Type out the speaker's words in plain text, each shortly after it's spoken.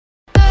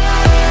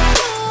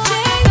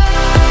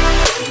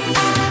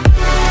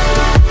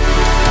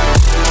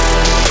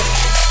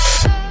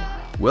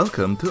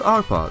Welcome to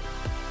our pod,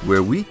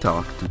 where we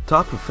talk to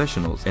top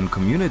professionals and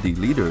community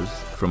leaders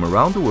from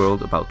around the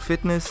world about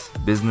fitness,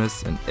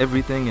 business, and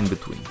everything in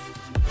between.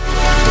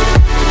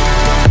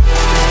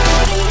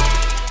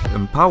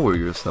 Empower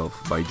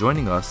yourself by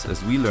joining us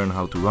as we learn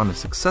how to run a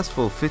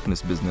successful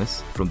fitness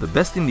business from the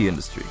best in the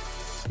industry.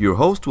 Your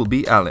host will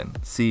be Alan,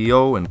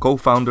 CEO and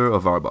co-founder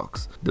of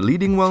Arbox, the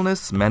leading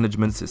wellness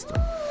management system.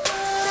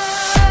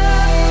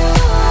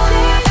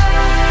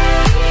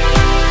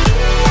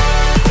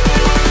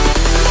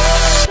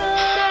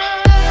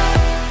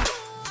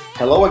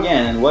 Hello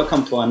again and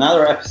welcome to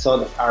another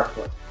episode of our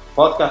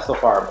podcast of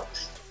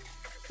Arbox.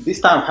 This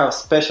time I have a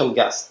special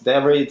guest,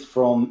 David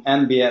from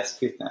NBS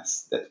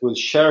Fitness, that will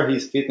share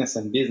his fitness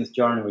and business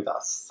journey with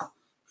us.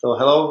 So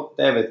hello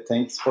David,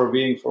 thanks for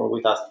being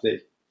with us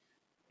today.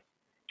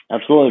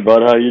 Absolutely,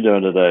 bud. How are you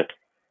doing today?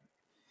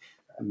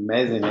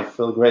 Amazing, I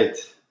feel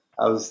great.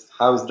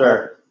 How's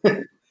there?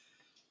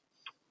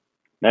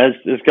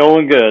 It's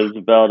going good. It's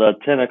about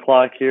 10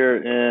 o'clock here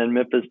in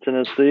Memphis,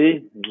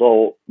 Tennessee.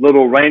 A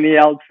little rainy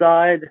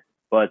outside,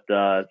 but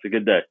it's a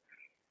good day.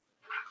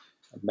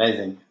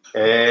 Amazing.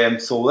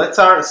 So let's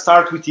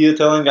start with you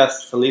telling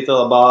us a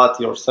little about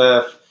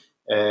yourself,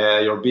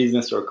 your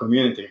business, your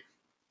community.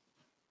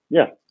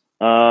 Yeah.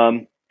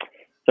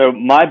 So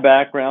my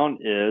background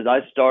is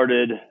I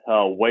started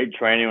weight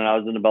training when I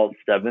was in about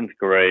 7th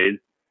grade.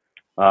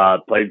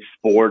 Played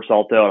sports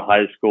all throughout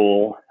high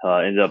school,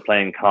 ended up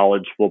playing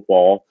college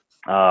football,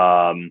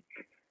 and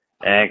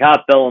kind of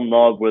fell in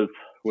love with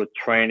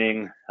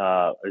training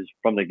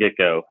from the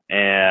get-go.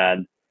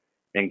 And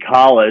in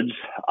college,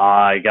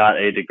 I got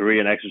a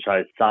degree in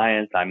exercise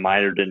science. I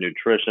minored in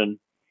nutrition.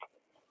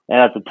 And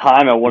at the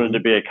time, I wanted to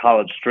be a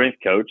college strength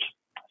coach.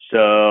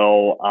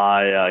 So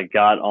I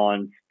got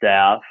on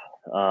staff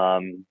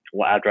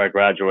after I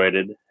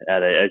graduated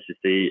at a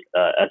SEC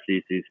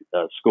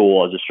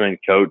school as a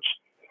strength coach.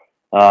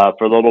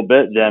 For a little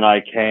bit. Then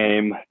I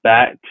came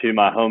back to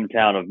my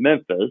hometown of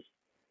Memphis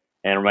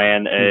and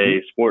ran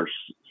a sports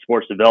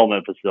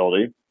development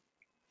facility.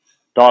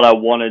 Thought I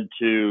wanted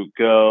to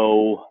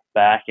go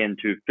back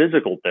into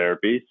physical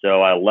therapy,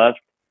 so I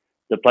left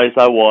the place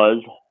I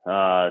was,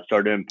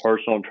 started doing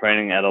personal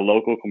training at a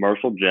local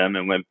commercial gym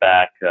and went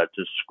back to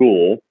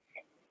school.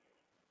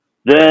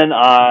 Then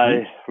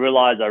I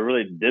realized I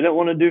really didn't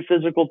want to do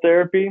physical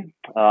therapy.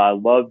 I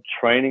loved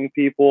training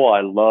people.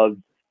 I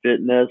loved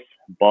fitness,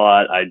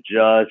 but I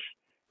just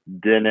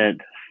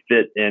didn't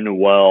fit in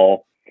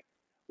well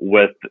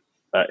with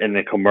in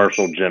the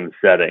commercial gym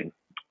setting.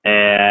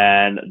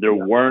 And there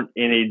weren't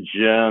any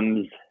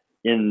gyms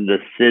in the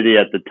city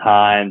at the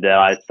time that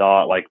I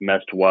thought like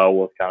messed well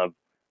with kind of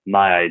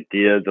my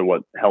ideas of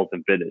what health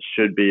and fitness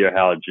should be or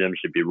how a gym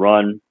should be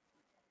run.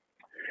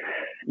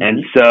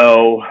 And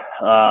so,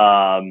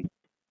 I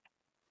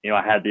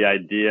had the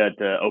idea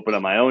to open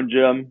up my own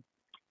gym.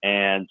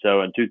 And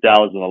so in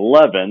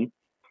 2011,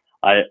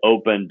 I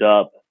opened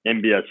up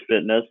NBS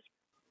Fitness,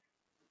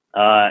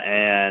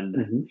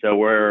 so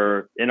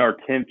we're in our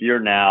 10th year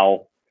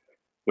now.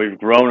 We've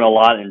grown a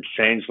lot and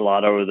changed a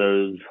lot over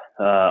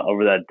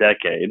that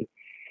decade.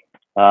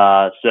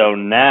 So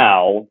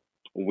now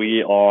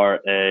we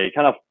are a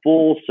kind of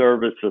full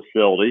service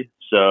facility.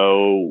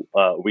 So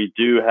we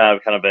do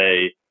have kind of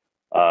a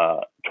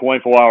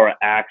 24-hour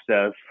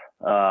access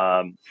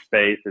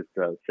space.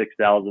 It's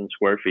 6,000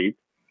 square feet.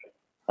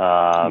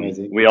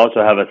 We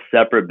also have a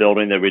separate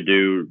building that we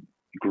do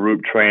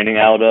group training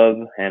out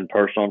of and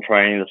personal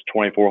training. That's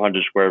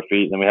 2,400 square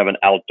feet. And then we have an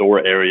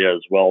outdoor area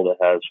as well that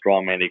has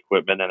strongman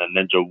equipment and a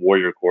Ninja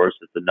Warrior course.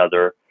 It's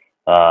another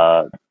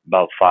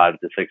about 5,000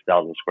 to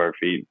 6,000 square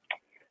feet.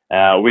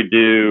 We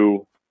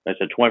do, like I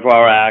said,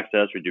 24-hour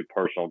access. We do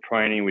personal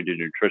training. We do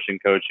nutrition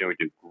coaching. We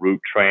do group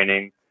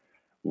training.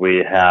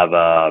 We have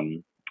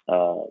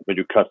we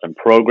do custom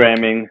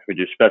programming. We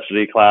do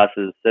specialty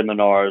classes,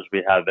 seminars.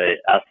 We have a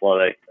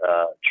athletic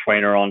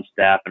trainer on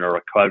staff in a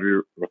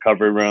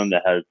recovery room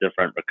that has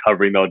different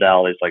recovery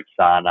modalities like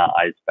sauna,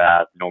 ice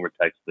bath,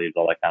 Normatex sleeves,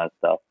 all that kind of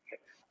stuff.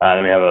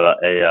 And we have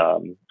a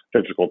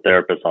physical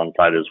therapist on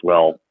site as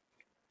well.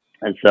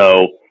 And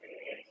so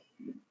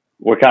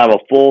we're kind of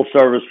a full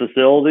service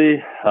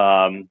facility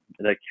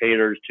that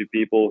caters to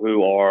people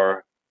who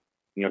are,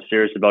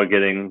 serious about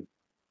getting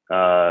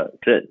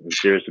fit and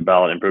serious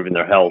about improving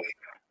their health,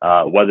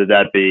 whether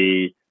that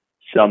be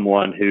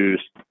someone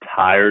who's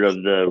tired of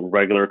the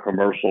regular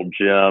commercial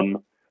gym,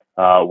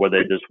 where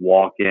they just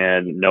walk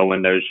in, no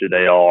one knows who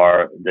they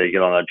are, they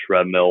get on a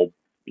treadmill,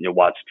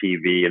 watch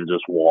TV and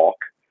just walk,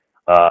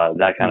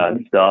 that kind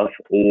of stuff,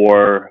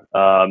 or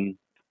and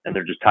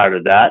they're just tired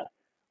of that,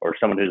 or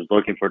someone who's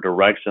looking for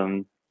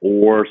direction,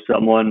 or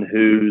someone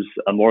who's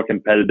a more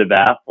competitive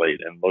athlete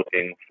and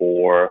looking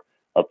for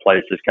a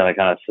place that's kind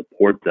of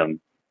support them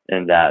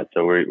in that.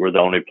 So we're the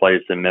only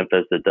place in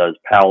Memphis that does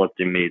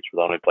powerlifting meets.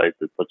 We're the only place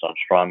that puts on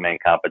strongman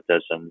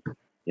competitions.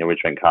 We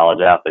train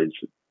college athletes,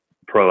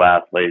 pro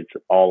athletes,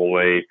 all the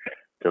way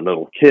to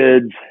little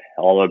kids,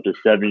 all up to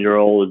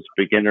 7-year-olds,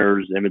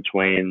 beginners, in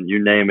between,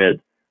 you name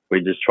it.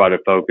 We just try to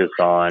focus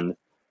on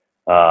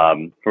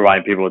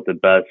providing people with the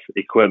best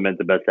equipment,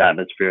 the best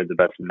atmosphere, the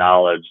best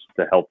knowledge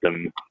to help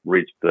them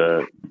reach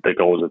the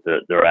goals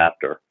that they're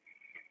after.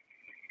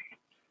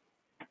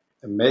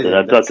 Amazing.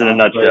 So that's in a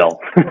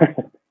nutshell.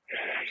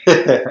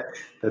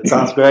 That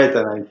sounds great,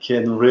 and I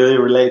can really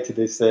relate to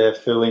this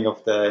feeling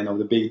of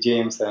the big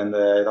gyms, and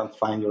you don't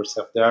find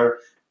yourself there,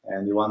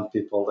 and you want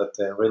people that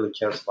really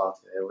cares about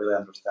you. I really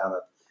understand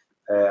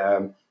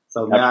that.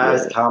 So may I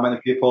ask how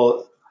many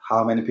people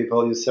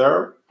you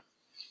serve?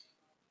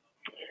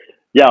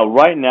 Yeah,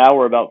 right now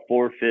we're about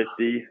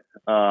 450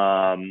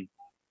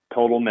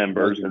 total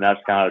members, and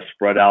that's kind of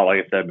spread out,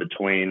 like I said,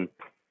 between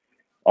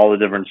all the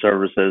different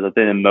services. I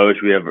think the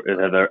most we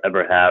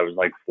ever had was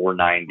like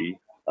 490.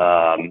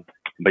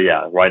 But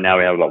yeah, right now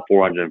we have about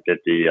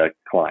 450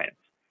 clients.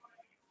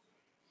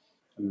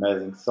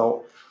 Amazing.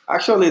 So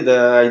actually,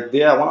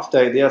 one of the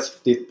ideas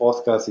of this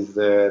podcast is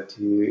to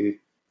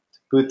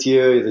put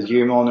you, the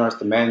gym owners,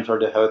 the manager,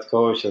 the head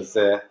coach, as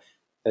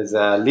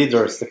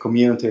leaders, the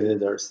community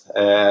leaders.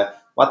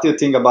 What do you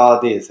think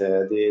about this?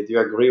 Do you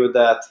agree with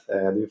that?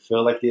 Do you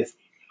feel like this?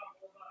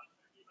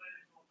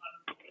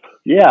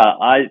 Yeah,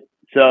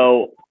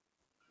 so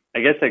I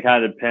guess it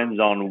kind of depends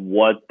on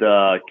what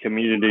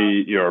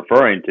community you're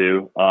referring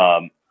to.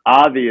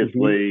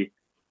 Obviously,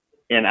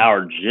 in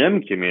our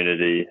gym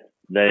community,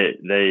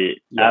 they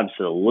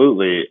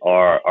absolutely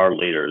are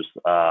leaders.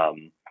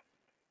 And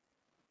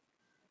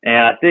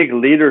I think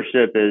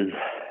leadership is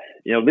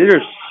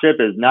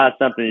not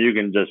something you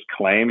can just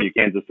claim. You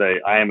can't just say,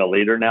 I am a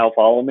leader now,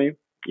 follow me.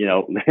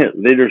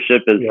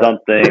 Leadership is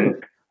something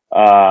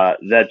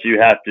that you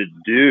have to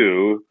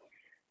do.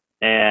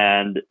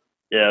 And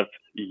if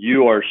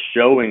you are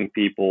showing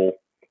people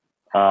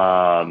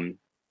a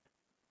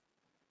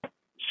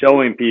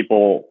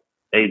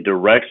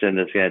direction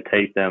that's going to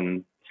take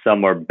them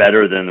somewhere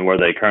better than where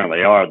they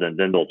currently are, then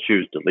they'll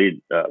choose to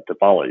lead, to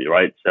follow you,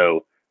 right?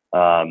 So,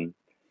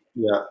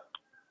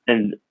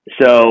 and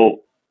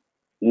so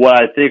what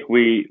I think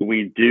we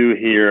do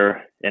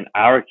here in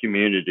our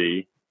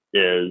community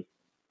is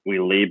we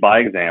lead by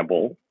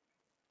example.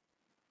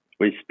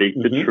 We speak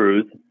the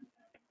truth.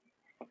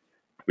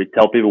 We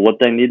tell people what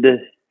they need to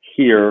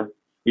hear,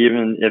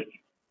 even if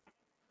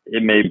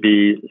it may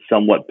be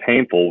somewhat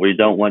painful. We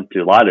don't want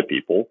to lie to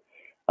people.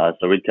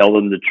 So we tell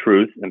them the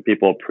truth, and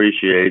people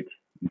appreciate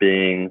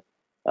being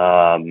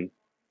told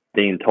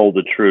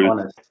the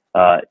truth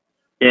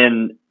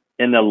in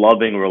a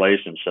loving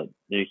relationship.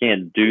 You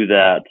can't do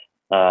that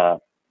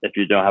if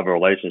you don't have a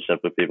relationship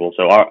with people.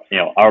 So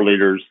our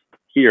leaders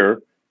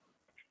here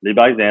lead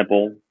by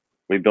example.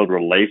 We build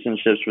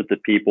relationships with the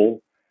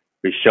people.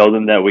 We show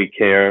them that we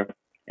care,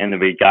 and then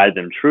we guide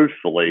them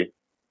truthfully.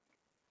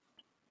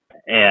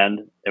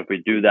 And if we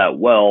do that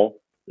well,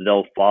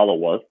 they'll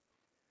follow us.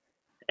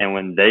 And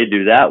when they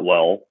do that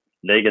well,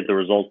 they get the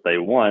results they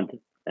want,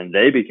 and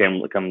they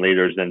become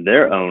leaders in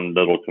their own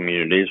little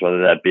communities,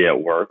 whether that be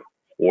at work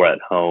or at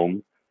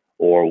home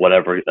or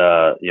whatever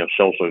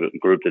social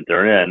group that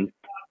they're in.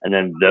 And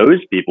then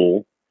those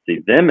people see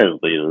them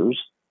as leaders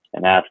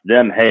and ask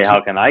them, hey,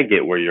 how can I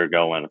get where you're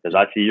going? Because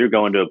I see you're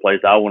going to a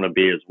place I want to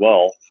be as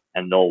well,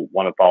 and they'll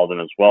want to follow them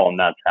as well. And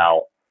that's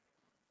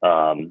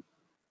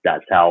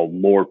how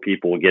more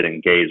people get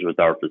engaged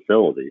with our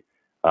facility,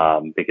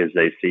 because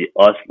they see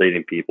us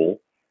leading people,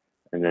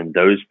 and then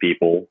those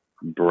people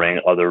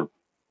bring their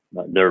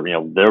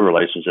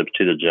relationships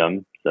to the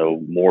gym, so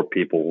more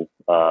people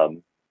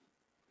can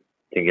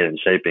get in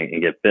shape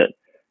and get fit.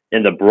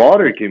 In the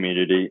broader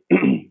community,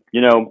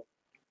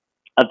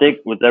 I think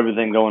with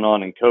everything going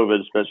on in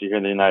COVID, especially here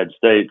in the United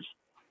States,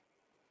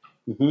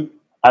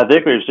 I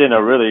think we've seen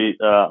a really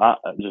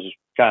just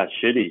kind of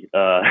shitty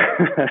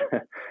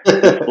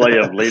display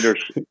of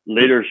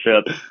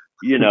leadership,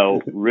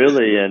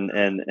 really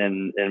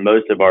in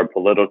most of our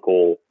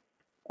political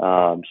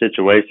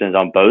situations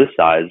on both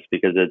sides,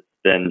 because it's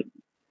been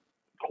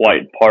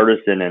quite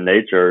partisan in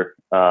nature,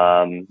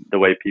 the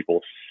way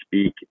people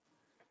speak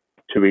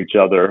to each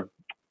other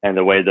and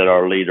the way that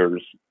our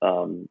leaders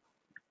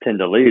tend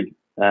to lead.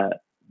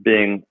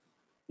 Being,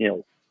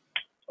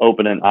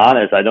 open and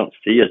honest, I don't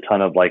see a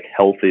ton of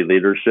healthy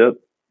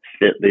leadership,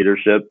 fit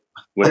leadership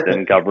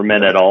within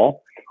government at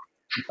all.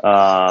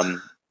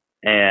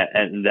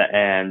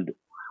 And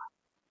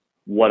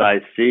what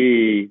I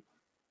see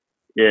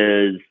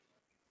is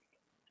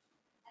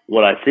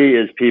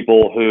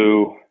people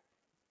who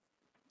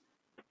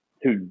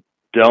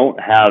don't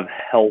have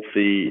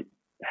healthy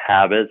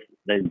habits.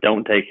 They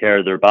don't take care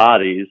of their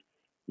bodies,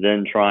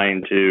 then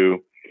trying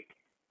to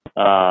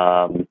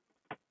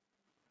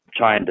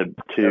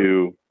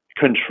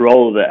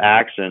control the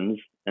actions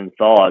and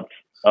thoughts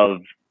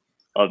of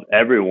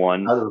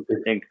everyone,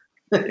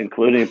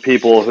 including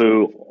people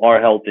who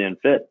are healthy and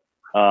fit.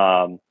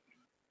 And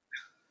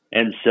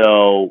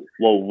so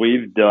what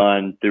we've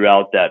done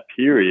throughout that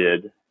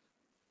period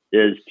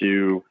is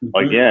to,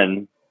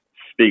 again,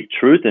 speak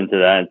truth into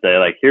that and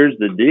say, here's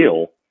the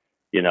deal,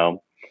 your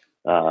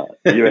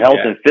health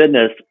and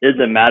fitness is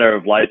a matter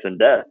of life and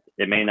death.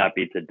 It may not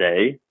be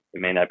today, It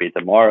may not be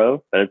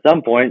tomorrow, but at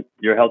some point,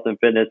 your health and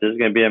fitness is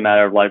going to be a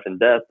matter of life and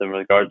death. In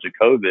regards to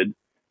COVID,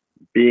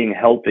 being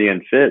healthy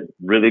and fit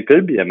really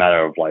could be a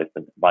matter of life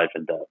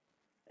and death.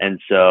 And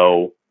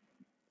so,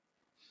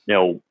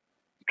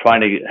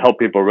 trying to help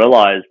people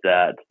realize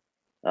that,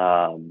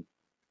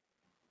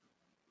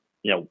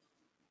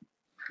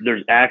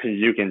 there's actions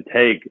you can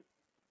take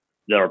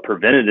that are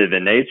preventative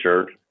in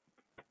nature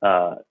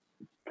to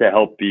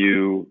help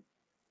you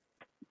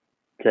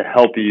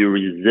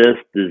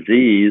resist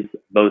disease,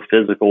 both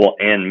physical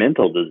and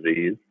mental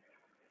disease,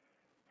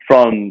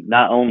 from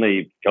not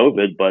only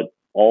COVID, but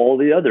all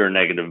the other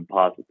negative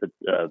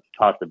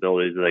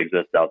possibilities that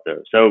exist out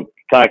there. So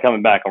kind of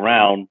coming back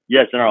around,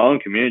 yes, in our own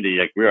community,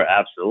 like, we are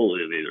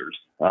absolutely leaders.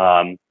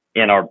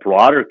 In our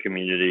broader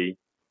community,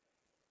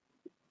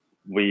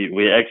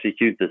 we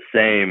execute the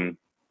same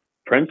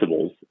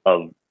principles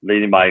of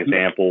leading by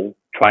example,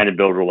 trying to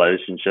build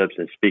relationships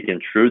and speaking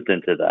truth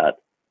into that.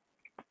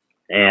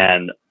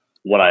 And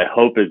what I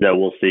hope is that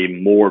we'll see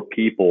more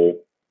people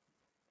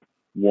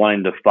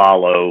wanting to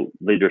follow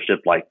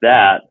leadership like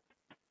that,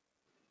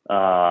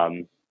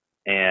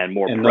 and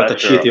more and pressure. Not a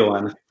shitty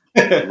one.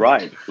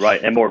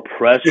 Right. And more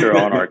pressure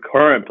on our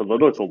current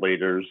political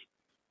leaders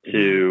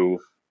to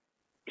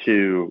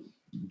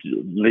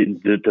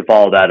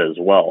follow that as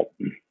well.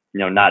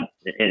 Not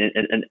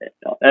in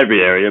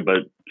every area,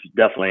 but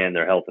definitely in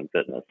their health and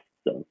fitness.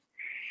 So,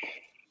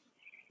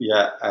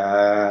 yeah,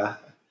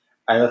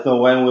 I don't know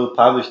when we'll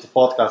publish the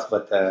podcast,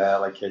 but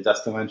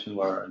just to mention,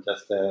 we're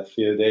just a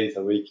few days,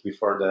 a week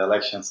before the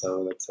election,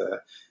 so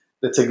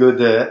that's a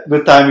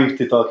good timing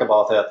to talk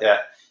about that.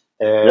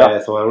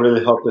 Yeah. So I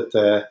really hope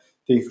that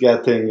things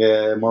getting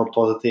more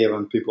positive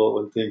and people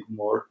will think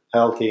more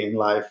healthy in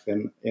life,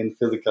 in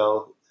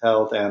physical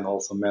health and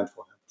also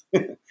mental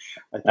health.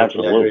 I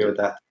totally agree with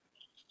that.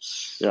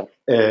 Yeah.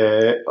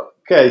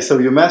 Okay, so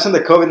you mentioned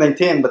the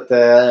COVID-19, but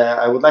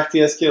I would like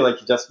to ask you,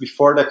 just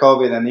before the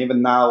COVID and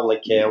even now,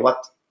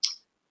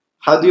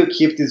 how do you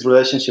keep this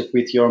relationship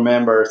with your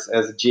members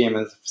as a gym,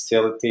 as a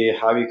facility?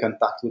 How you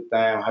contact with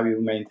them? How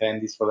you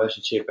maintain this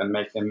relationship and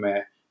make them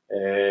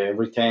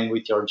retain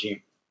with your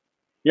gym?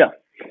 Yeah.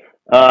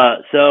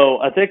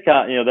 So I think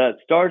that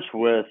starts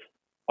with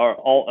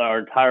our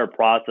entire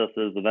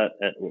processes,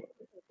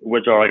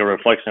 which are like a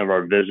reflection of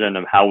our vision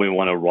of how we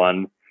want to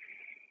run,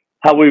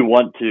 how we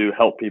want to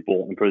help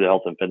people improve their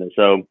health and fitness.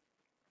 So,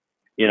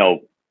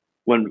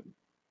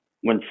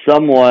 when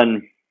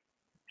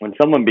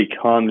someone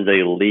becomes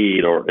a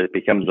lead or it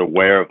becomes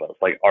aware of us,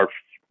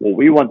 what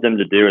we want them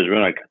to do is we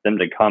want them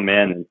to come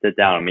in and sit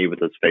down and meet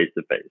with us face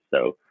to face.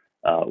 So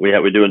we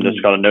do this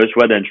called a no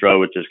sweat intro,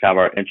 which is kind of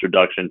our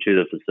introduction to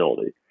the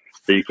facility.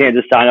 So you can't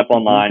just sign up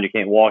online. You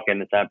can't walk in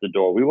and tap the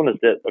door. We want to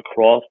sit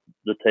across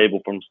the table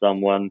from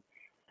someone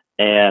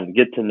and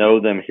get to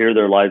know them, hear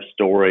their life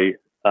story,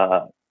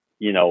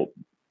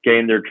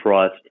 gain their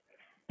trust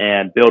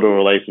and build a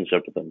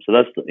relationship with them. So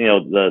that's,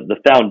 the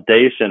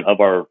foundation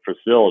of our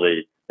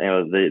facility.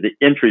 The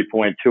entry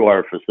point to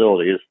our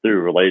facility is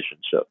through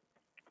relationship.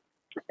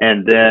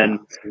 And then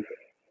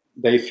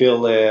they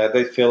feel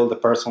the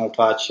personal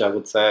touch, I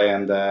would say,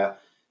 and a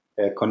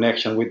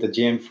connection with the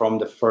gym from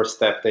the first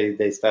step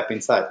they step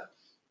inside.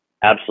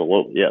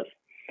 Absolutely, yes.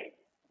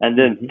 And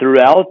then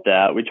throughout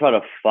that, we try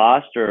to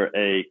foster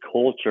a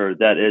culture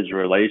that is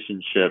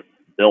relationship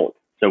built.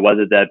 So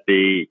whether that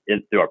be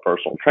through our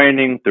personal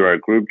training, through our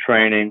group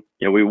training,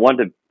 we want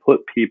to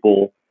put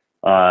people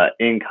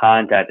in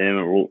contact and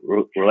in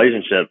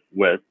relationship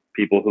with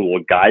people who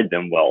will guide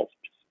them well,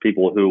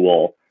 people who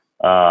will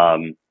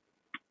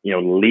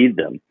lead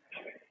them,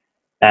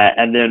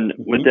 and then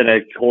within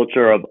a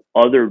culture of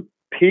other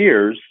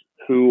peers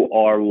who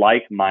are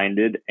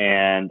like-minded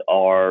and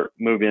are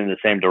moving in the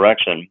same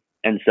direction.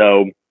 And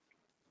so,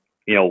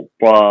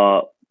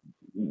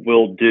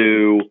 we'll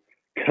do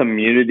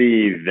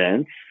community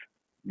events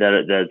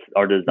that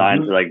are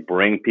designed to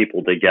bring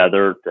people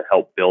together to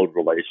help build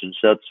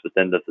relationships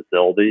within the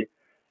facility.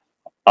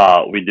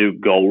 We do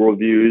goal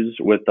reviews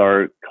with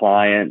our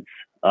clients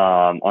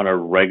on a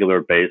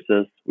regular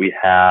basis. We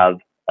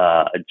have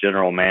a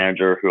general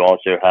manager who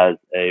also has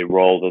a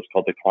role that's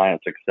called the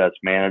client success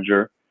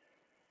manager.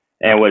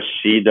 And what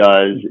she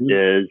does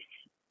is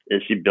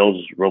she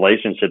builds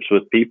relationships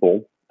with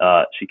people.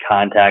 She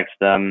contacts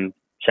them,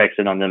 checks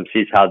in on them,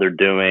 sees how they're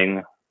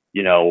doing.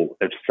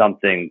 If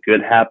something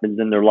good happens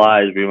in their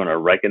lives, we want to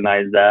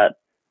recognize that.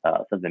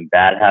 Something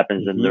bad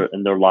happens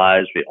in their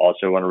lives, we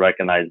also want to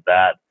recognize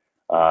that.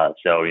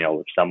 So,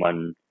 if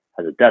someone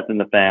has a death in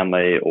the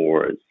family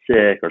or is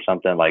sick or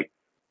something,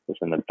 we'll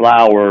send them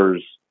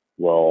flowers,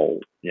 we'll,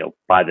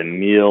 buy them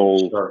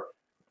meals. Sure.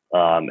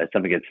 If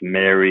somebody gets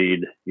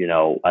married,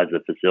 as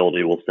a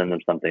facility, we'll send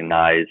them something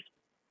nice.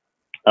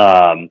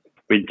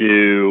 We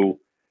do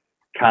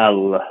kind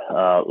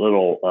of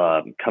little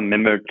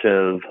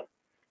commemorative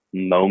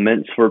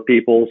moments for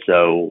people.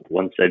 So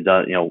once they've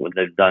done, when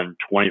they've done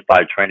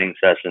 25 training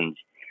sessions,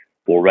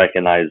 we'll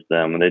recognize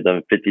them. When they've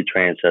done 50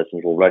 training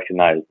sessions, we'll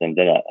recognize them.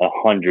 Then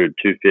 100,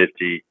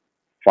 250,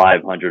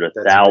 500,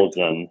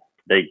 1,000,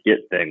 they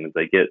get things.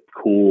 They get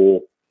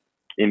cool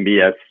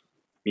NBS,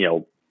 you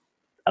know,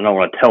 I don't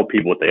want to tell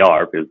people what they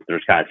are because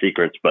there's kind of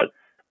secrets, but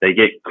they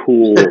get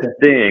cool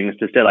things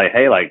to say like,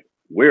 hey, like,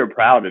 we're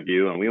proud of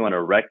you and we want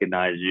to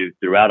recognize you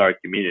throughout our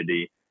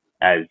community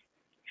as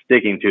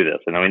sticking to this.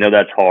 And we know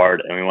that's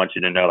hard, and we want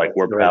you to know, like, That's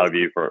we're great. proud of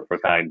you for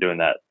kind of doing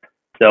that.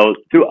 So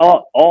through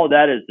all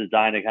that is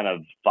designed to kind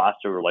of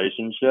foster a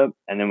relationship.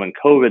 And then when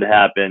COVID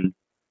happened,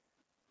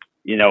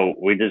 you know,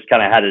 we just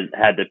kind of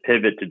had to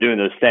pivot to doing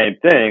those same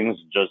things,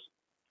 just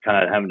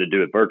kind of having to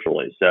do it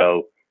virtually.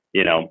 So,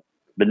 you know,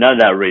 but none of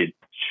that really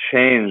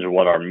changed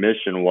what our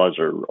mission was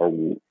or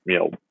you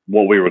know,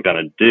 what we were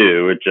going to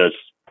do. It just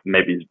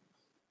maybe,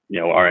 you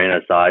know, our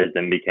NSIs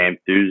then became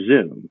through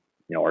Zoom.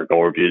 You know, our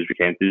goal reviews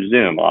became through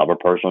Zoom. A lot of our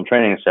personal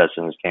training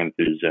sessions came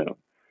through Zoom,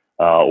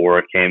 or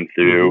it came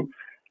through,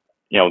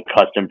 you know,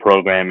 custom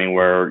programming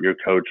where your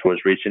coach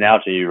was reaching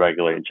out to you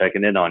regularly and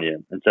checking in on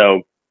you. And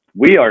so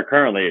we are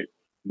currently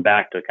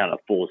back to kind of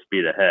full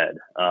speed ahead.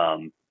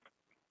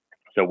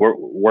 So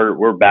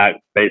we're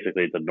back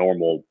basically to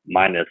normal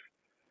minus,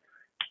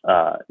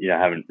 you know,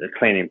 having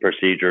cleaning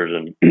procedures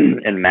and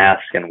and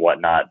masks and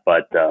whatnot.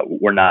 But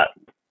we're not.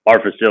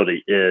 Our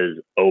facility is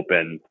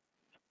open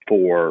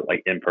for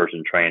like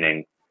in-person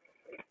training.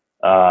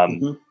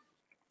 So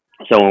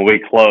when we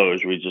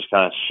closed, we just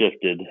kind of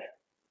shifted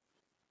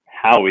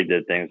how we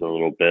did things a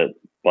little bit,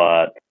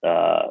 but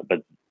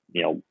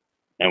you know,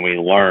 and we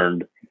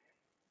learned,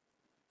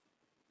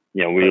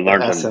 you know,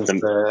 The essence,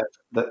 the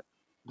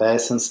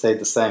essence stayed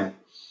the same.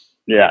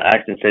 Yeah,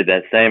 action stayed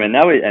that same, and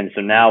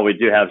now we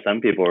do have some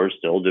people who are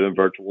still doing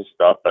virtual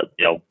stuff, but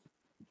you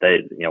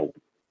know,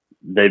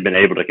 they've been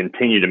able to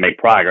continue to make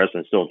progress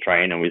and still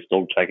train, and we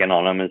still check in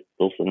on them and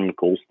still send them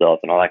cool stuff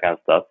and all that kind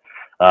of stuff,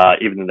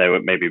 even though they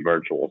would maybe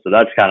virtual. So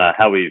that's kind of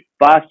how we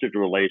fostered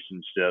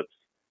relationships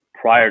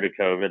prior to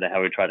COVID and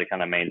how we try to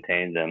kind of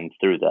maintain them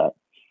through that.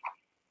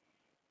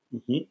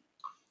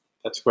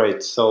 That's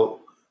great. So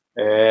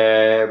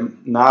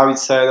now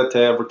it's said that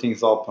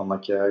everything's open,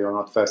 like you're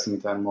not fasting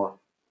it anymore.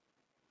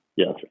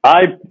 Yes,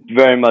 I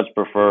very much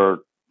prefer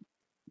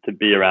to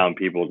be around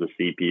people, to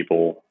see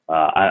people.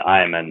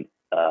 I am an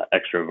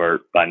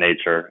extrovert by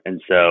nature,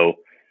 and so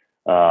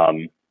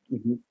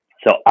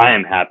so I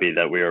am happy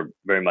that we are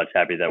very much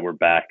happy that we're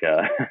back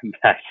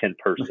back in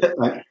person.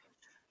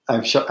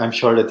 I'm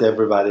sure that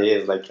everybody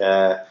is like.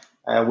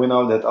 We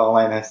know that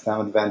online has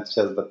some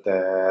advantages, but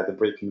the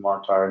brick and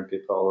mortar and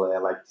people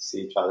like to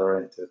see each other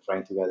and to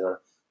train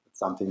together. It's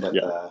something that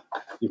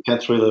you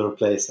can't really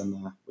replace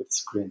with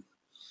screen.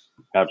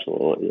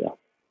 Absolutely, yeah.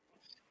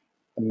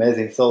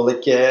 Amazing. So,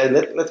 like,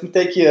 let me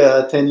take you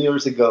 10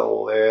 years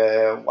ago.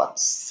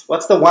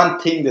 What's the one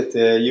thing that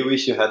you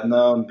wish you had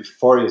known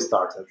before you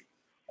started?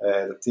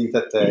 The thing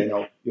that you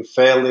know you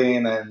failed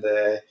in, and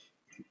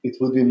it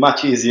would be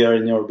much easier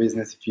in your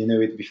business if you knew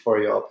it before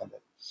you opened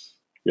it.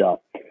 Yeah.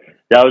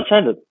 I was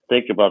trying to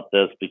think about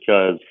this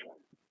because,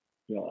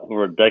 you know,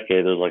 over a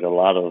decade, there's like a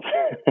lot of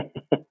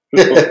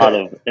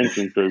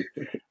instances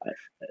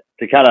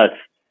to kind of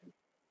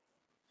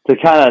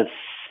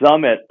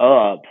sum it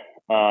up.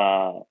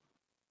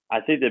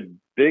 I think the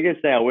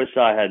biggest thing I wish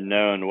I had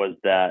known was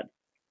that,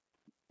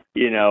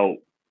 you know,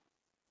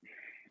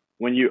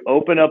 when you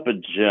open up a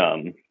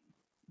gym,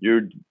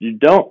 you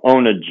don't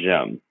own a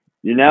gym.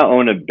 You now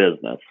own a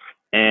business.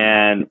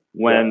 And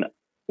when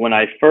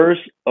I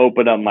first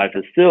opened up my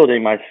facility,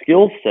 my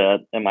skill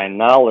set and my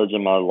knowledge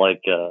and my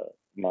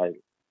my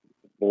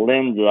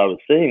lens that I was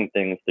seeing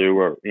things through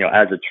were, you know,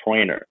 as a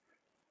trainer,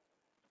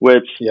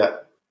 which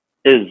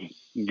is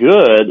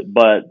good,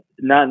 but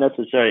not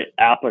necessarily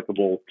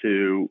applicable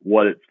to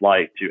what it's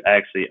like to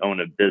actually own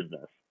a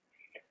business.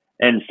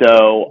 And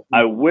so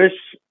I wish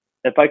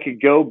if I could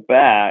go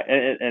back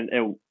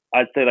and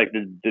I'd say like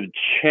the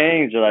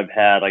change that I've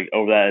had like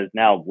over that is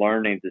now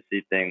learning to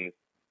see things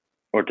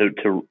or to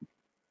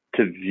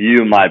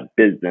view my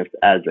business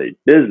as a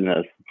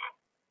business.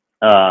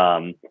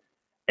 And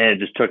it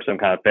just took some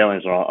kind of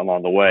failings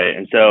along the way.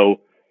 And so,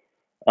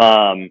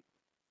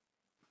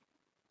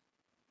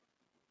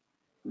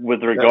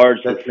 with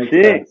regards to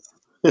seeing,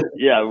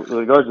 with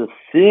regards to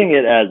seeing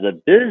it as a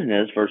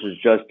business versus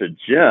just a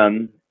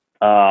gym,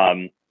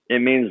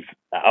 it means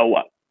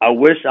I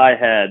wish I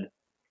had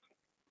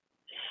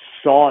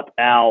sought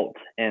out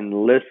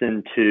and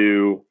listened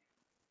to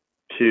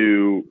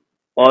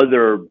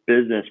other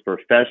business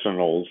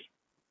professionals,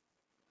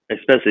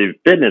 especially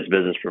fitness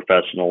business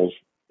professionals,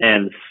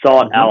 and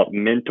sought out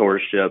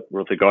mentorship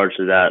with regards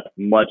to that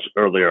much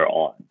earlier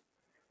on.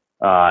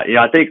 You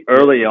know, I think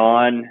early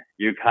on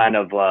you kind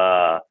of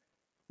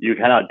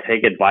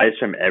take advice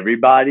from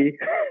everybody.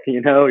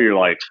 You know, you're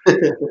like,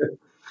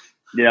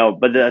 you know,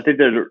 but I think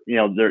there's, you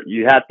know,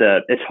 you have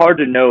to. It's hard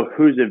to know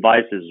whose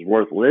advice is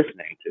worth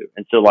listening to,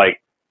 and so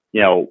like,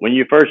 you know, when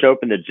you first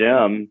open the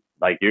gym,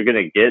 like you're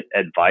gonna get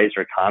advice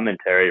or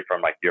commentary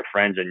from like your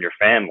friends and your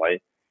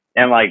family,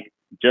 and like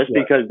just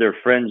because they're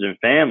friends and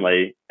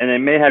family, and they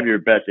may have your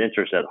best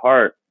interest at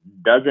heart,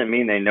 doesn't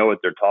mean they know what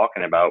they're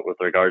talking about with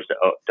regards to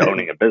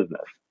owning a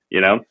business.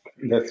 You know,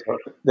 that's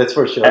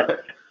for sure.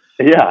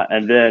 Yeah.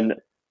 And then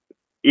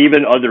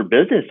even other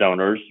business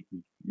owners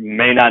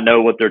may not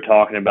know what they're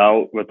talking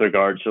about with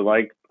regards to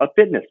like a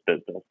fitness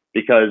business,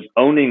 because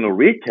owning a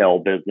retail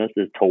business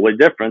is totally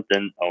different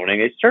than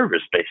owning a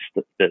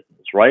service-based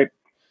business, right?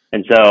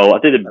 And so I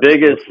think the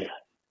biggest,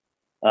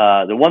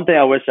 the one thing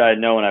I wish I had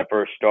known when I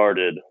first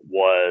started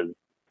was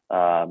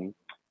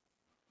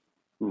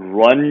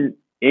run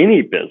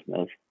any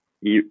business,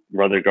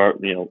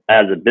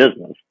 as a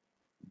business.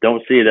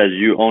 Don't see it as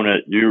you own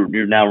it.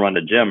 You now run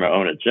a gym or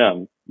own a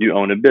gym. You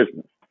own a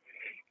business,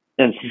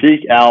 and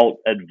seek out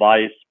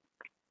advice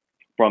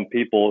from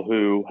people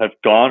who have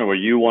gone where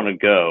you want to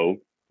go.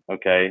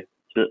 Okay,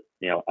 so,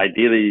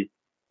 ideally,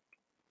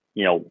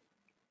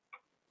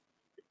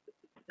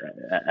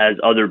 as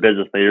other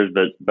business leaders,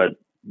 but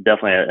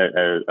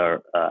definitely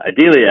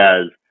ideally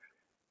as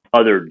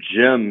other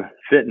gym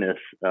fitness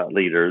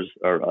leaders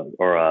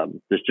or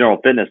just general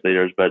fitness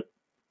leaders, but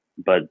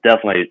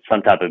definitely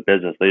some type of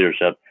business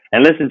leadership,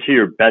 and listen to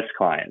your best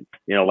clients.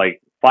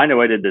 Like find a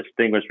way to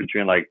distinguish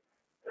between like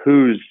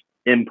whose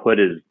input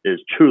is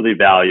truly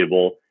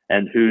valuable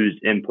and whose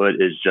input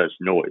is just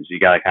noise. You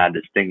got to kind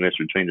of distinguish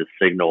between the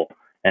signal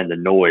and the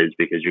noise,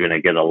 because you're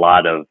going to get a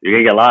lot of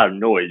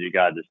noise. You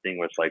got to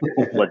distinguish like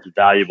what's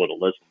valuable to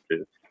listen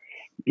to.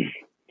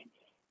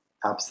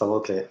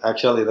 Absolutely.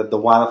 Actually, the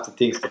one of the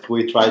things that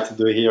we try to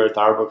do here at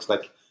Starbucks,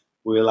 like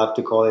we love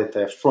to call it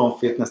from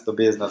fitness to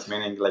business,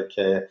 meaning like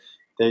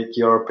take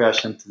your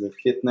passion to the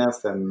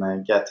fitness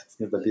and get it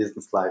into the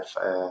business life.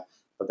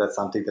 But that's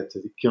something that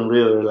you can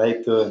really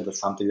relate to, and that's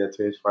something that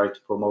we try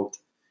to promote.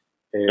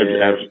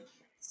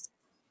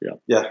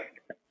 Yeah,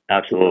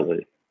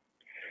 absolutely.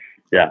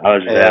 Yeah, I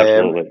was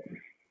absolutely.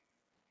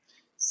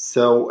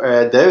 So,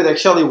 David,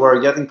 actually, we're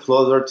getting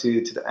closer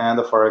to the end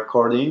of our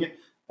recording.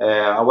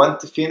 I want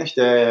to finish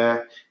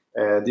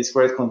this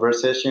great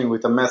conversation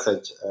with a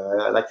message.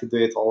 I like to do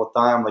it all the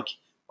time. Like,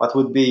 what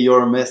would be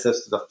your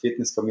message to the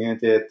fitness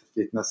community, the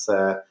fitness,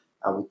 I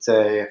would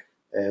say,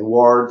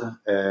 world,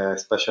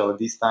 especially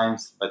these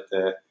times, but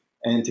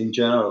anything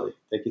generally?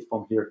 Take it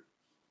from here.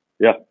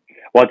 Yeah.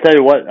 Well, I'll tell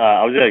you what.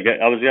 I was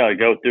gonna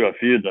go through a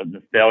few of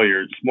the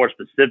failures, more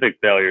specific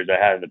failures I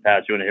had in the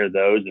past. You want to hear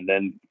those, and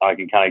then I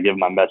can kind of give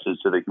my message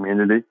to the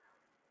community.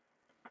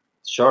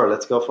 Sure,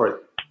 let's go for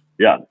it.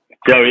 Yeah.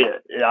 So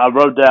I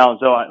wrote down.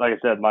 So like I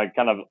said, my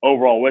kind of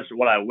overall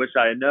what I wish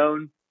I had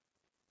known.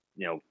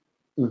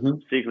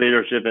 Seek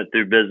leadership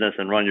through business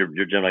and run your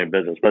gym like a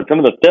business. But some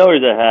of the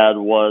failures I had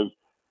was,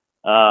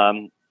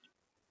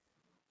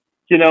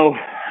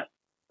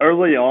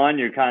 early on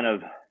you're kind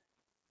of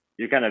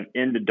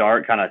in the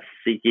dark, kind of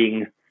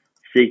seeking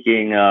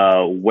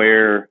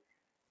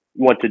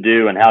what to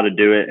do and how to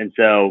do it. And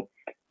so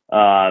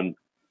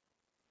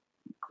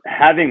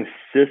having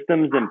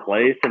systems in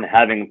place and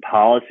having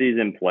policies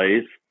in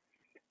place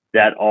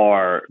that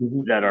are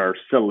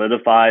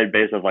solidified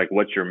based on like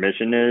what your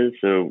mission is.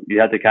 So you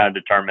have to kind of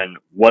determine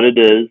what it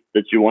is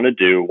that you want to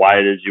do, why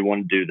it is you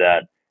want to do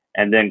that,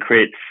 and then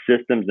create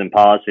systems and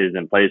policies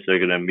in place that are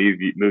going to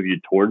move you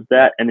towards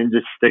that, and then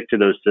just stick to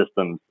those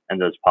systems and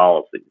those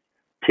policies.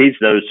 Teach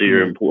those to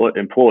your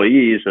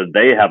employees so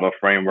they have a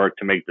framework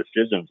to make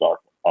decisions off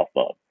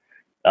of.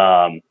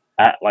 I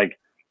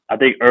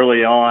think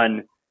early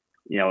on,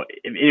 if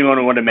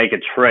anyone wanted to make a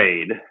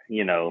trade,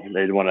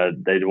 they'd want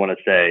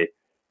to say,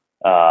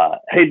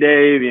 hey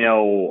Dave,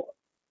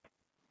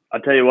 I'll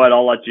tell you what,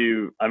 I'll let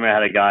you. I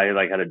had a guy who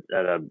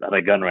had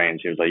a gun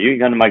range. He was like, you can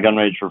come to my gun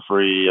range for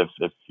free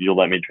if you'll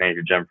let me train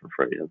your gym for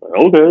free. I was like,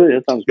 okay,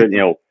 that sounds good,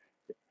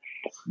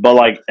 But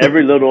like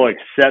every little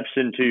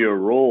exception to your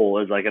rule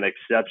is like an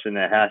exception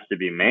that has to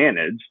be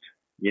managed,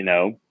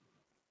 And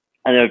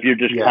if you're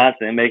just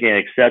constantly making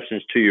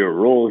exceptions to your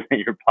rules and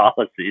your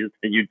policies,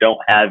 then you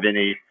don't have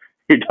any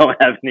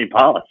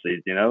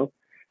policies,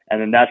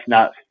 And then that's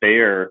not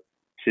fair.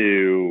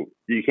 You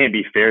can't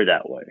be fair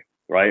that way,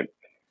 right?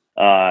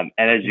 And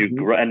as you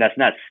grow, and that's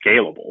not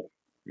scalable.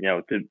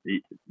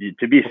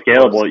 To be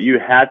scalable, you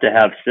have to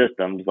have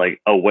systems, like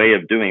a way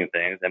of doing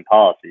things and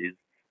policies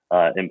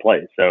in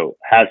place. So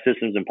have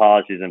systems and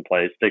policies in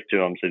place, stick to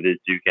them so that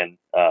you can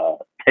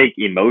take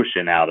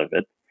emotion out of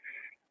it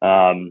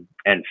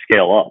and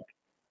scale up.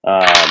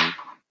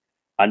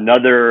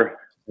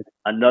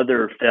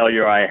 Another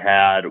failure I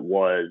had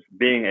was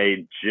being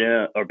a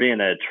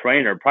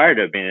trainer prior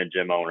to being a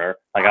gym owner.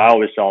 Like I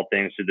always saw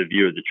things through the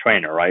view of the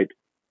trainer, right?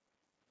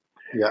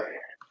 Yeah.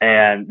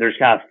 And there's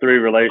kind of three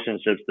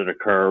relationships that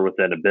occur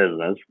within a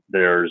business.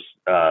 There's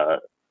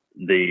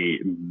the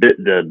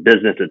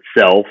business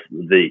itself,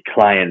 the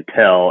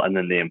clientele, and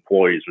then the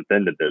employees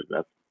within the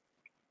business.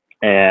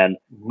 And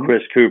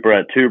Chris Cooper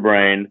at Two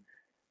Brain,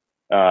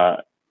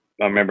 I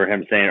remember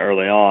him saying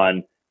early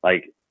on,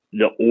 like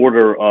the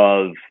order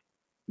of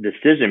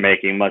decision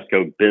making must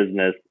go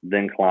business,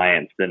 then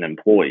clients, then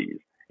employees.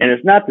 And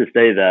it's not to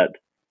say that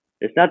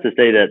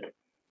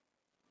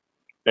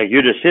like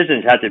your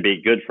decisions have to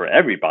be good for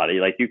everybody.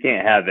 Like you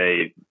can't have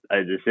a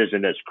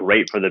decision that's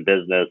great for the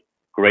business,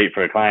 great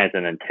for the clients,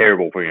 and then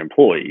terrible for your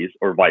employees,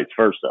 or vice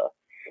versa.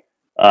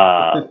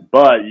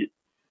 But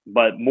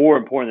but more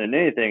important than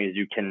anything is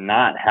you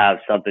cannot have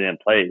something in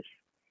place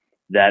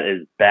that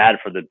is bad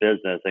for the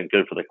business and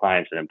good for the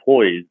clients and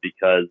employees,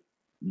 because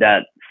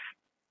that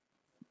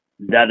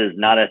is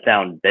not a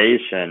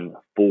foundation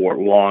for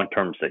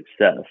long-term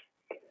success.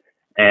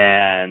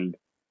 And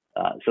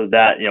so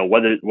that,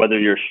 whether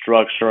you're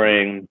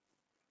structuring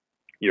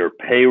your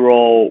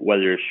payroll,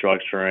 whether you're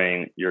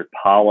structuring your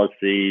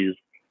policies,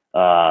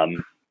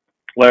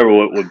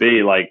 whatever it would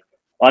be, like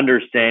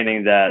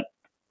understanding that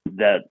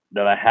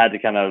I had to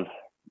kind of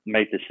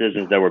make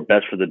decisions that were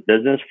best for the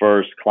business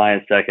first,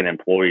 clients second,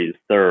 employees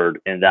third,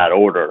 in that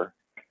order,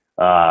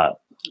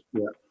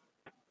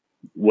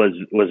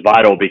 was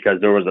vital,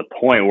 because there was a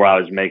point where I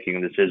was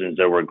making decisions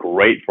that were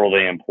great for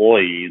the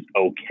employees,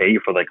 okay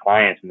for the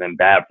clients, and then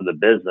bad for the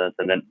business.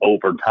 And then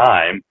over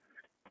time,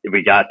 if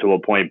we got to a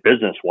point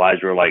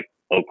business-wise, we were like,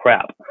 oh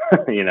crap,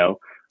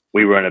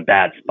 we were in a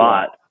bad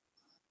spot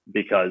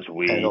because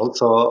we and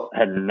also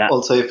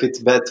if it's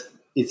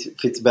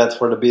bad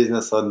for the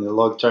business on the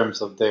long term,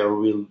 so there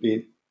will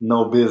be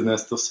no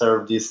business to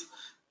serve these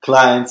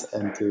clients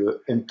and to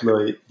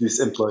employ these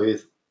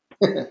employees.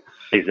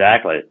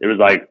 Exactly. It was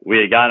like we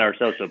had gotten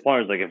ourselves to a point.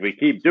 It was like, if we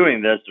keep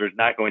doing this, there's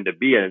not going to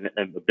be a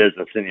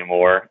business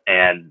anymore,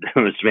 and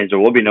which means there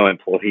will be no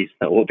employees,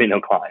 there will be no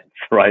clients,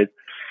 right?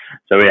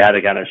 So we had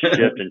to kind of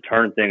shift and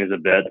turn things a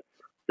bit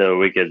so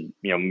we could,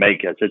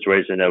 make a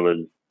situation that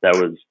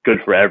was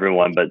good for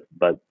everyone, but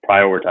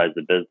prioritize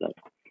the business.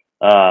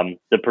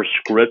 The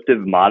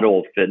prescriptive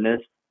model of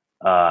fitness,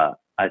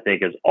 I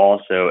think, has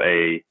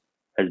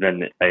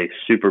been a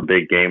super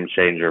big game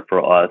changer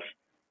for us.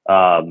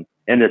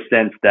 In the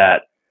sense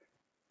that,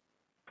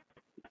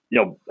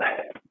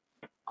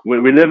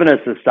 we live in a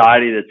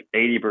society that's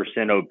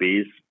 80%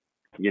 obese.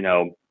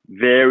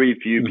 Very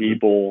few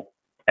people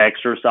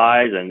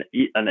exercise, and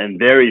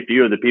very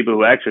few of the people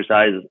who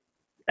exercise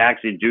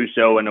actually do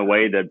so in a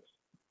way that's,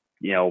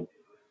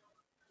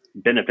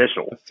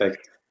 beneficial.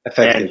 Effective.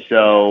 And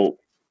so,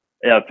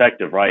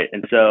 effective, right?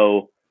 And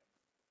so,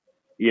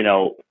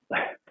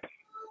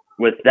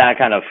 with that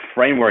kind of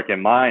framework in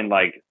mind,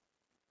 like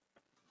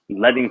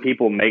letting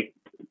people be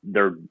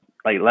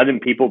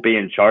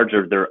in charge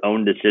of their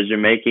own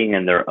decision making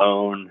and their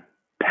own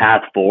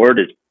path forward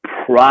is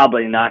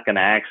probably not going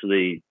to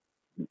actually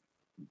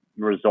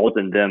result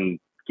in them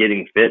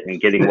getting fit and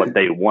getting what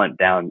they want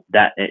down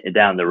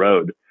the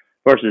road,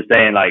 versus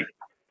saying like,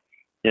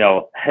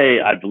 hey,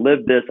 I've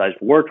lived this, I've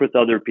worked with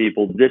other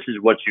people, this is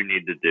what you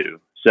need to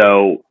do.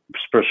 So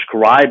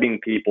prescribing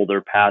people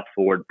their path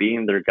forward,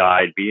 being their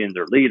guide, being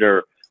their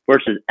leader,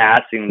 versus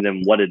asking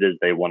them what it is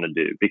they want to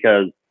do.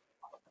 Because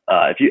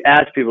if you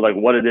ask people like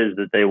what it is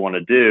that they want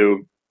to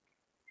do,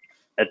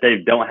 if they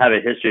don't have a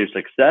history of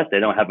success, they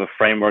don't have a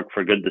framework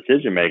for good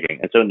decision making.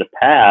 And so in the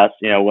past,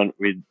 when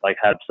we like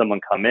have someone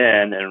come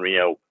in and we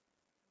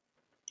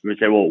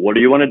say, well, what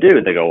do you want to do?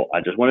 And they go, I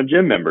just want a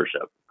gym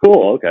membership.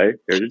 Cool. Okay.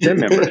 Here's a gym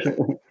membership,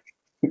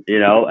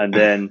 and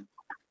then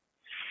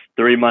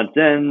 3 months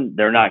in,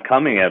 they're not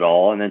coming at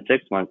all. And then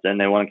 6 months in,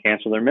 they want to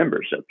cancel their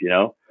membership,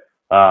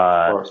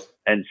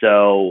 and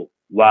so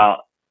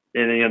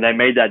they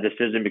made that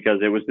decision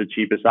because it was the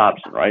cheapest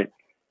option. Right.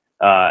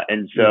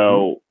 And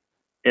so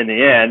in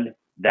the end,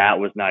 that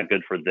was not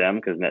good for them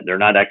because they're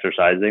not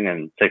exercising,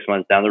 and 6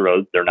 months down the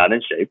road, they're not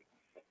in shape.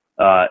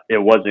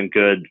 It wasn't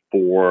good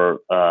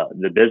for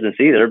the business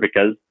either,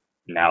 because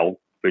now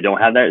we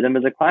don't have them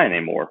as a client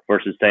anymore,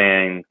 versus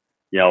saying,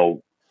 if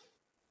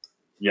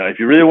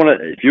you want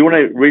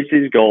to reach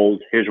these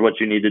goals, here's what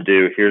you need to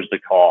do, here's the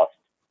cost,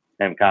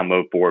 and kind of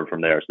move forward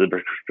from there. So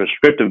the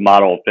prescriptive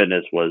model of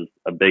fitness was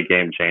a big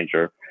game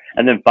changer.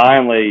 And then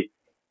finally,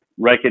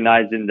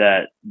 recognizing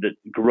that the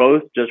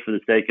growth just for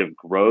the sake of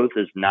growth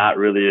is not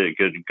really a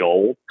good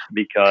goal,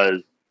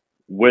 because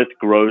with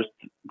growth,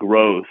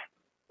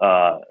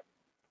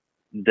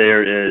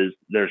 there's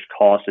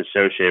costs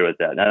associated with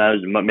that. Now,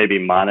 there's maybe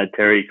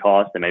monetary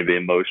costs, and maybe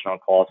emotional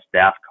costs,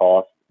 staff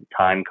costs,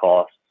 time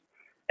costs.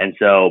 And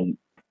so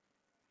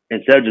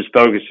instead of just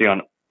focusing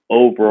on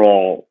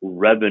overall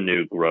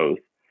revenue growth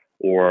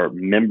or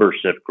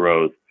membership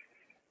growth,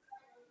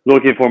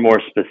 looking for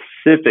more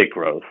specific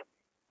growth.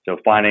 So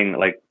finding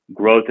like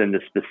growth in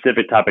the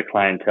specific type of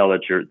clientele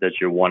that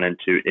you're wanting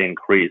to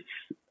increase,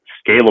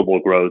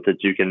 scalable growth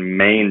that you can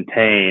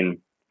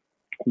maintain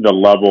the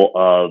level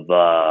of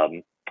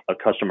a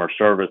customer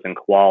service and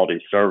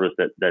quality service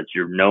that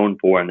you're known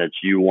for and that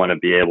you want to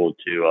be able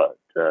to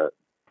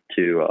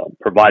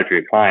provide for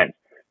your clients.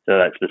 So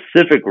that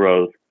specific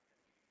growth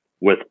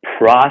with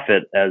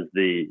profit as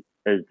the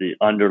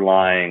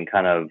underlying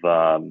kind of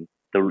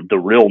the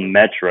real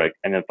metric,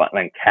 and then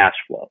cash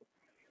flow.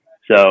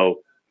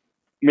 So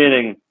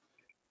meaning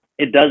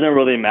it doesn't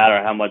really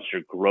matter how much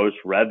your gross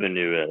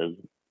revenue is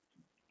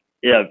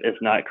if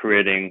it's not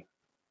creating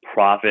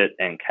profit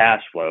and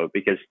cash flow,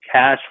 because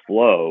cash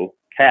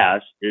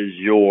is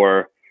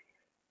your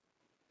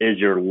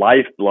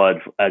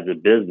lifeblood as a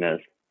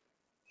business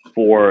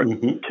for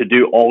to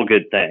do all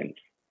good things.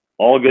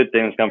 All good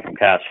things come from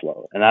cash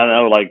flow. And I don't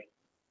know, like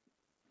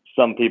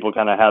some people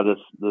kind of have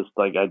this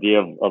like idea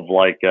of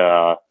like,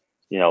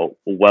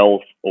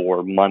 wealth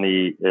or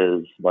money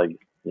is like,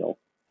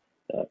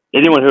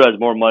 anyone who has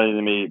more money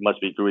than me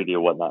must be greedy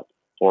or whatnot,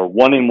 or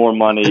wanting more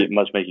money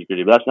must make you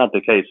greedy. But that's not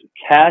the case.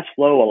 Cash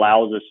flow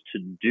allows us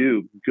to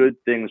do good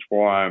things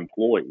for our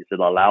employees. It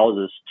allows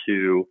us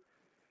to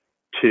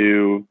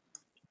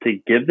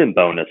give them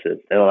bonuses.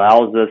 It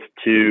allows us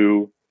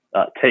to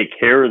take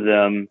care of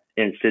them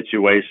in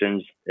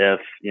situations if,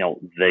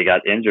 they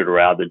got injured or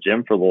out of the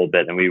gym for a little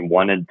bit and we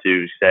wanted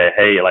to say,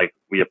 hey, like,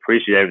 we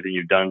appreciate everything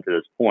you've done to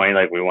this point.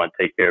 Like, we want to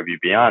take care of you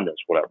beyond this,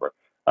 whatever.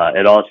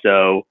 It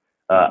also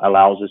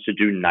allows us to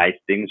do nice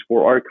things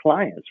for our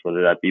clients,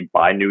 whether that be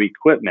buy new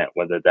equipment,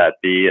 whether that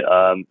be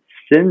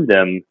send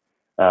them,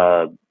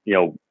 a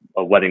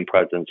wedding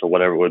presents or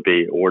whatever it would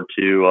be, or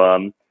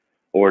to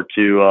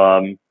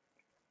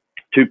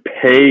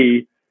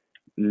pay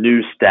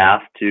new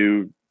staff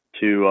to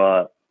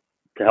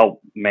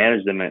help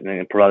manage them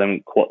and provide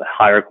them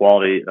higher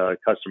quality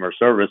customer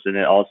service. And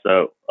it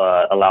also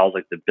allows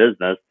like the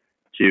business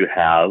to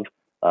have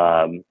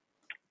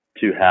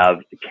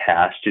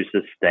cash to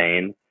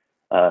sustain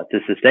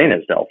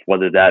itself,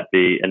 whether that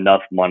be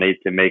enough money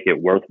to make it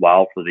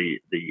worthwhile for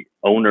the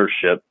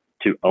ownership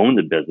to own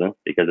the business,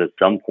 because at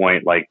some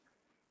point, like,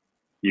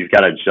 you've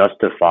got to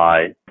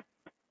justify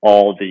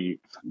all the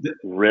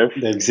risk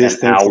and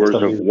hours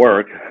of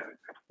work.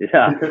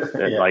 Yeah.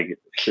 Yeah. Like,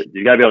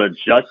 you got to be able to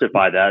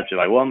justify that. You're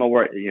like, well, I'm going to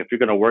work, if you're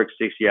going to work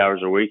 60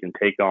 hours a week and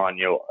take on,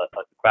 a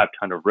crap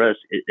ton of risk,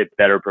 it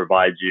better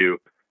provide you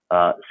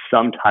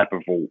some type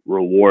of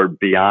reward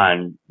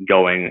beyond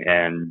going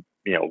and,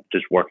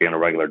 just working on a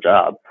regular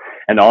job.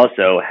 And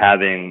also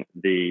having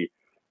the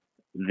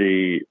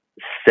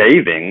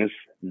savings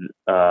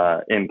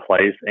in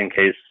place in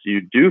case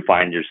you do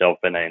find yourself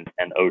in an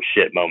oh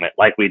shit moment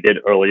like we did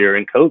earlier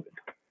in COVID.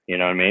 You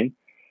know what I mean?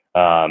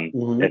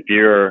 Mm-hmm.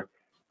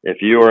 If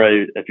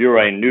you're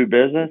a new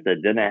business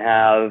that didn't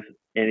have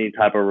any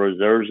type of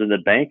reserves in the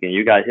bank and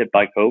you got hit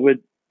by COVID,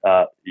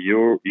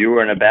 you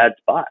were in a bad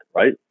spot,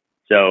 right?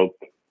 So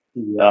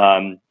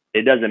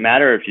it doesn't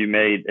matter if you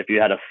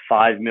had a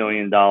 $5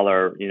 million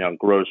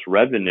gross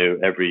revenue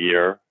every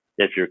year.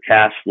 If your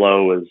cash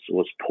flow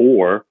was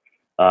poor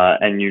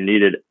and you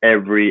needed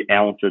every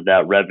ounce of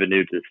that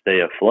revenue to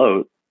stay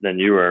afloat, then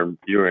you were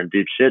in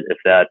deep shit if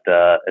that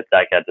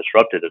got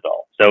disrupted at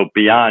all. So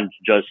beyond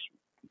just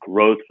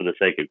growth for the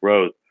sake of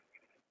growth,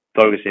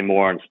 focusing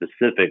more on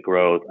specific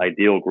growth,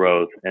 ideal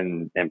growth,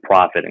 and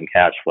profit and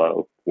cash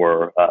flow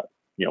were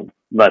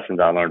lessons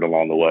I learned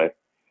along the way.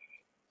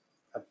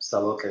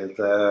 Absolutely.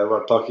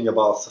 We're talking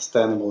about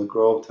sustainable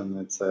growth, and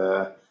it's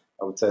I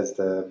would say it's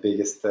the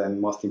biggest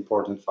and most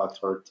important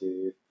factor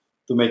to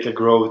make a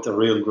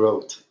real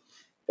growth.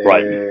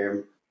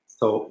 Right.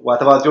 So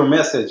what about your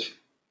message?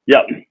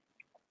 Yeah.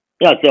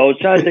 So I was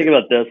trying to think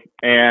about this,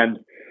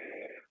 and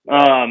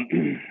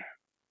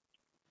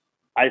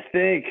I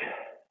think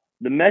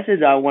the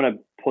message I want to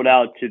put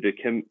out to the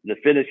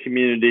fitness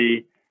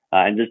community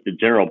and just the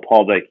general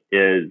public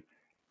is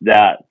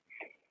that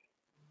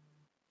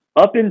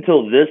up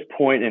until this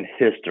point in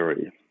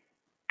history,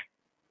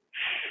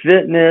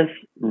 fitness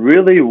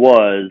really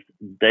was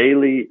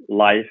daily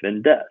life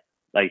and death.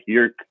 Like,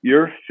 your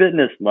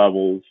fitness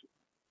levels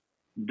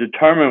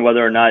determine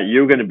whether or not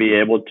you're going to be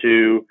able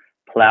to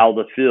plow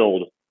the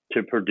field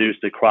to produce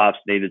the crops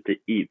needed to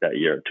eat that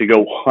year, to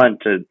go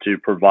hunt to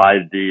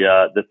provide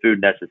the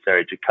food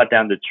necessary, to cut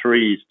down the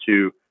trees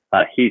to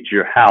heat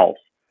your house,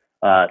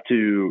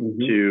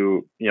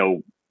 to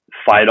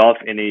fight off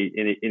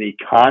any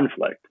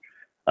conflict.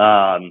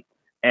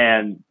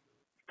 And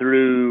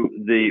through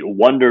the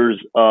wonders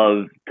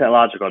of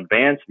technological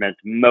advancements,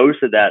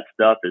 most of that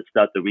stuff is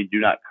stuff that we do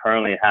not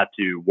currently have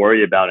to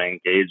worry about and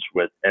engage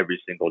with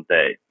every single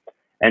day.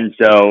 And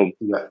so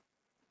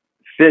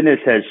fitness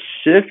has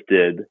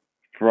shifted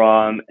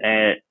from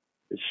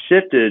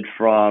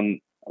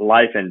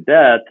life and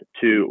death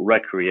to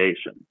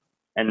recreation.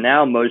 And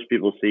now most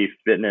people see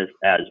fitness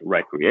as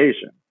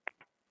recreation.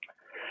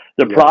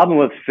 The problem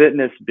with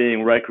fitness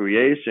being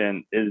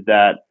recreation is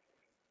that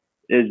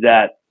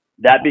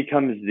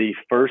becomes the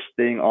first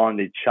thing on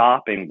the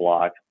chopping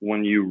block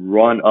when you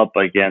run up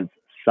against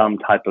some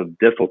type of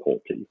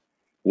difficulty,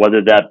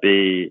 whether that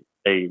be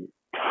a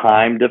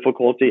time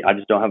difficulty. I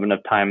just don't have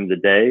enough time in the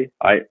day.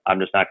 I'm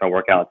just not going to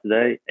work out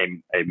today.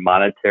 A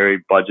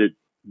monetary budget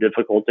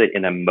difficulty,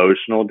 an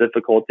emotional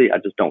difficulty. I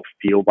just don't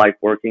feel like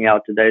working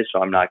out today,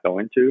 so I'm not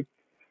going to.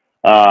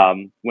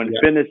 When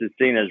fitness is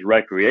seen as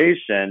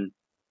recreation,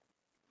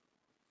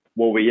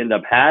 what we end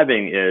up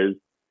having is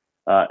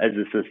as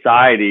a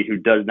society who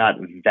does not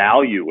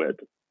value it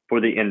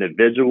for the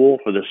individual,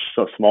 for the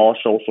small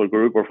social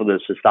group, or for the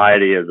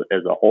society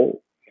as a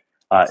whole.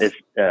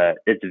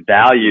 Its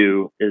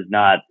value is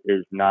not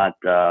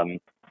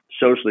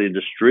socially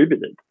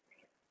distributed.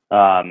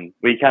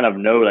 We kind of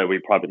know that we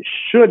probably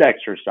should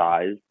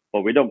exercise,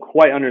 but we don't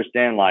quite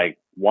understand like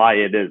why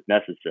it is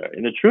necessary.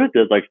 And the truth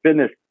is, like,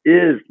 fitness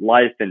is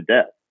life and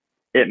death.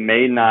 It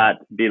may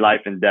not be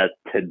life and death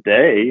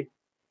today,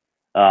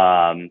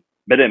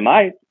 but it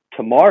might.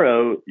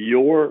 Tomorrow,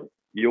 your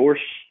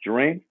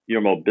strength,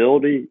 your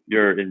mobility,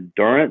 your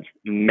endurance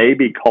may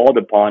be called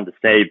upon to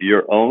save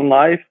your own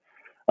life,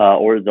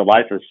 or the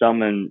life of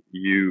someone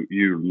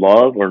you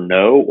love or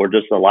know, or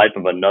just the life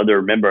of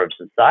another member of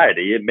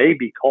society. It may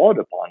be called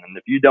upon, and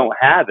if you don't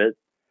have it,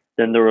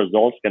 then the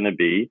result's going to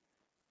be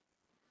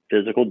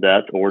physical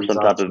death or some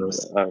type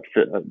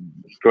of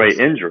great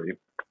injury.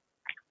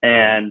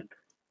 And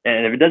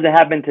if it doesn't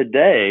happen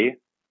today,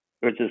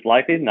 which is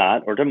likely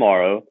not, or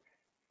tomorrow,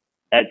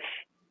 it's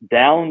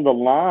down the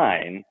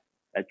line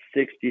at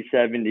 60,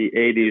 70,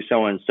 80,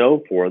 so on and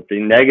so forth, the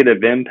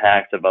negative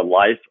impacts of a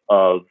life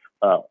of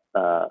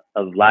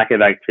lack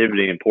of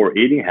activity and poor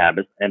eating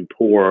habits and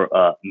poor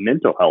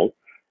mental health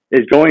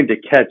is going to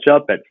catch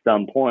up at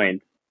some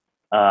point.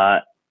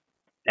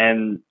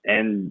 And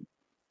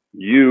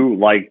you,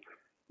 like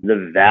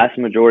the vast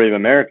majority of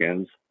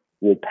Americans,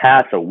 will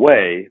pass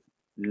away,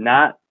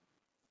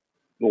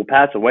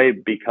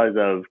 because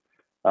of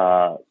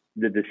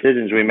the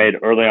decisions we made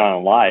early on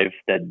in life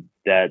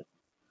that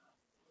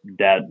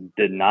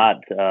did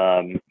not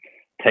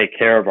take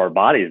care of our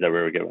bodies that we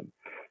were given.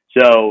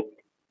 So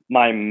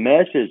my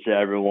message to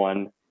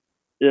everyone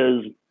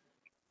is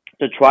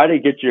to try to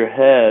get your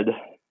head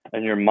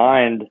and your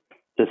mind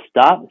to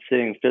stop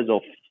seeing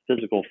physical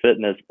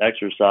fitness,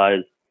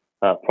 exercise,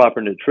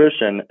 proper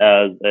nutrition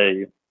as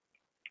a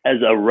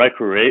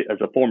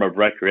form of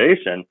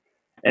recreation.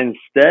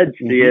 Instead,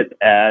 see it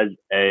as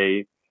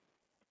a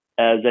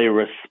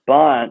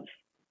response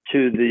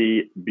to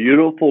the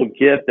beautiful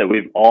gift that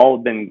we've all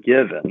been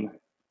given,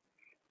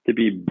 to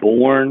be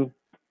born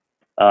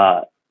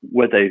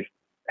with a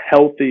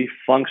healthy,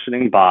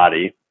 functioning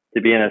body,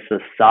 to be in a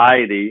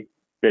society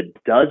that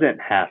doesn't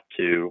have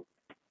to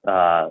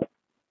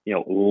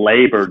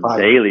labor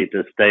daily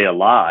to stay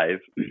alive,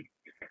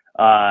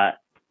 to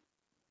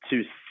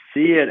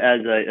see it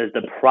as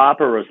the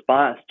proper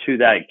response to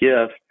that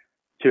gift,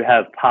 to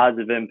have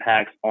positive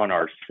impacts on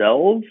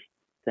ourselves,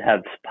 to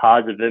have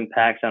positive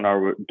impacts on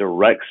our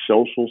direct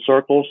social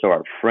circles, so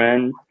our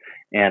friends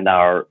and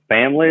our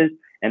families,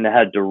 and to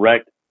have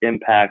direct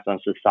impacts on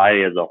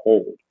society as a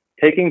whole.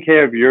 Taking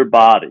care of your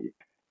body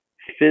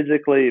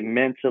physically,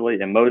 mentally,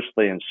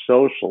 emotionally, and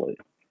socially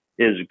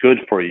is good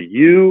for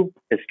you,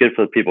 it's good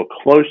for the people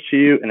close to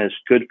you, and it's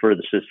good for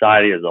the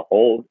society as a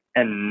whole.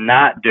 And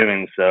not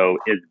doing so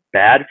is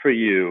bad for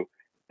you,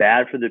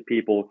 bad for the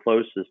people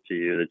closest to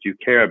you that you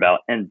care about,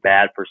 and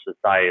bad for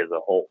society as a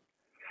whole.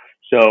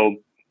 So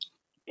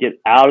get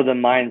out of the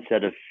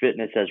mindset of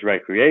fitness as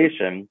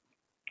recreation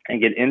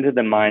and get into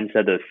the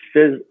mindset of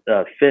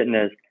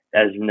fitness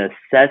as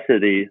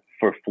necessity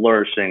for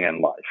flourishing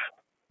in life.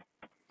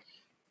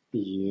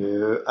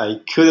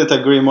 I couldn't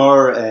agree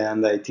more,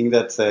 and I think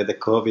that the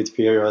COVID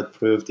period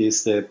proved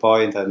this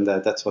point, and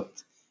that's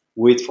what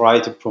we try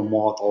to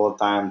promote all the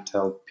time,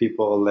 tell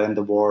people in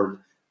the world,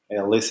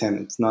 listen,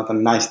 it's not a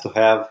nice to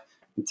have,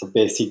 it's a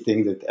basic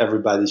thing that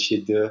everybody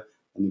should do,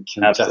 and you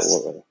can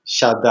just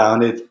shut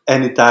down it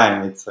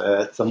anytime. It's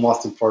the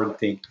most important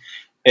thing.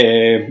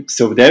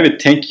 So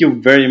David, thank you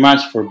very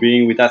much for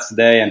being with us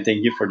today, and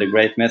thank you for the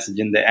great message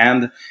in the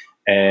end.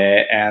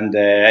 And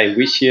I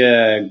wish you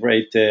a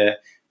great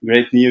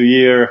new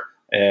year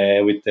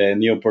with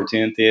new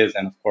opportunities,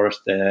 and of course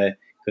the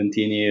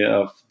continue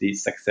of the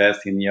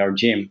success in your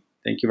gym.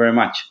 Thank you very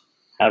much.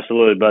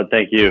 Absolutely, bud.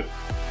 Thank you.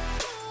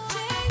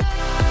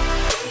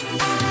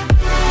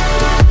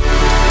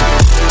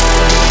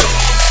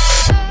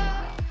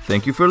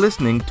 Thank you for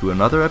listening to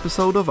another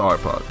episode of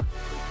RPod.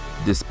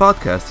 This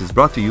podcast is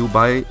brought to you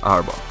by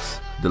RBox,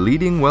 the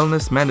leading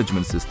wellness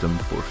management system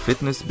for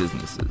fitness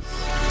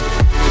businesses.